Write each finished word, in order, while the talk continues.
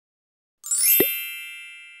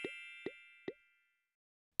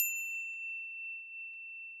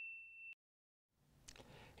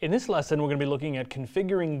In this lesson, we're going to be looking at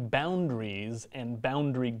configuring boundaries and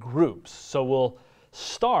boundary groups. So we'll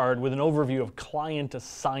start with an overview of client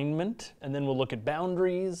assignment, and then we'll look at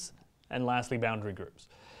boundaries, and lastly, boundary groups.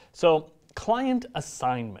 So client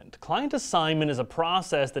assignment. Client assignment is a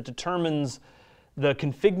process that determines the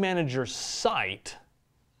config manager site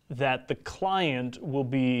that the client will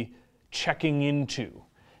be checking into.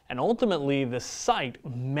 And ultimately, the site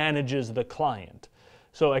manages the client.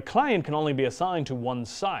 So a client can only be assigned to one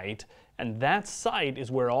site, and that site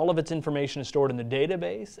is where all of its information is stored in the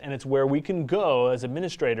database, and it's where we can go as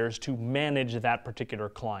administrators to manage that particular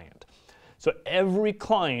client. So every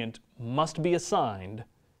client must be assigned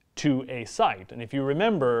to a site. And if you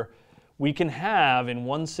remember, we can have in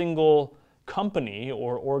one single company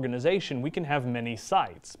or organization, we can have many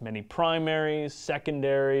sites, many primaries,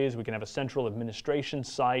 secondaries, we can have a central administration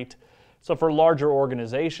site. So for larger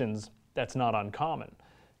organizations, that's not uncommon.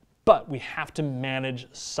 But we have to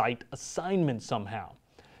manage site assignment somehow.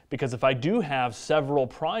 Because if I do have several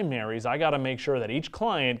primaries, I got to make sure that each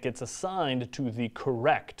client gets assigned to the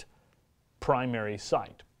correct primary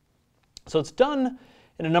site. So it's done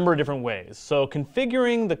in a number of different ways. So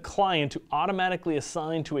configuring the client to automatically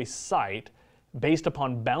assign to a site based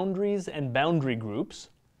upon boundaries and boundary groups,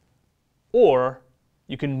 or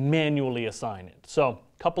you can manually assign it. So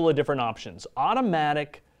a couple of different options.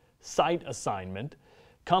 Automatic site assignment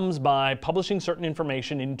comes by publishing certain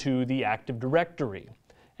information into the Active Directory.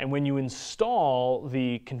 And when you install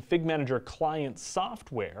the Config Manager client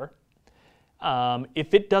software,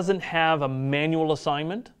 if it doesn't have a manual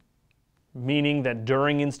assignment, meaning that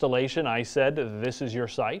during installation I said, this is your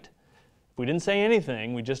site, if we didn't say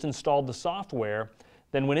anything, we just installed the software,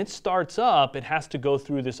 then when it starts up, it has to go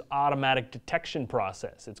through this automatic detection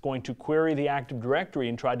process. It's going to query the Active Directory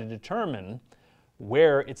and try to determine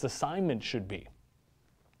where its assignment should be.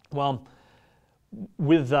 Well,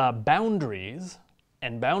 with boundaries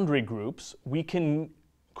and boundary groups, we can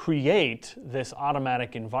create this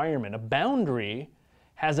automatic environment. A boundary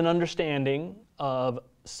has an understanding of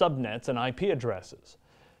subnets and IP addresses.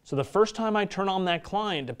 So the first time I turn on that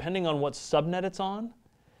client, depending on what subnet it's on,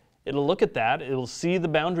 it'll look at that, it'll see the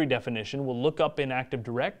boundary definition, will look up in Active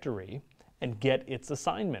Directory and get its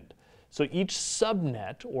assignment. So each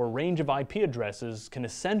subnet or range of IP addresses can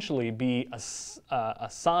essentially be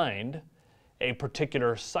assigned a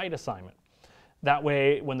particular site assignment. That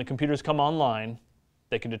way, when the computers come online,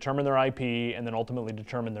 they can determine their IP and then ultimately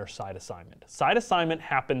determine their site assignment. Site assignment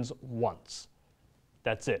happens once.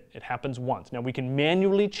 That's it. It happens once. Now we can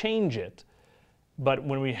manually change it, but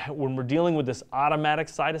when we're dealing with this automatic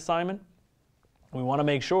site assignment, we want to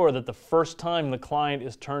make sure that the first time the client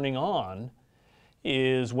is turning on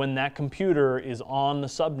is when that computer is on the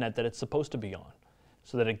subnet that it's supposed to be on,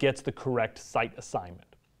 so that it gets the correct site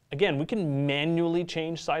assignment. Again, we can manually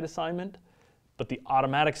change site assignment, but the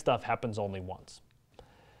automatic stuff happens only once.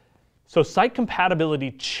 So site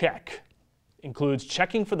compatibility check includes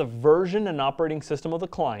checking for the version and operating system of the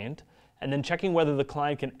client, and then checking whether the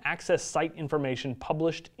client can access site information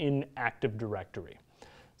published in Active Directory.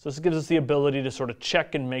 So this gives us the ability to sort of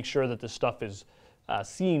check and make sure that this stuff is,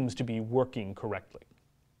 seems to be working correctly.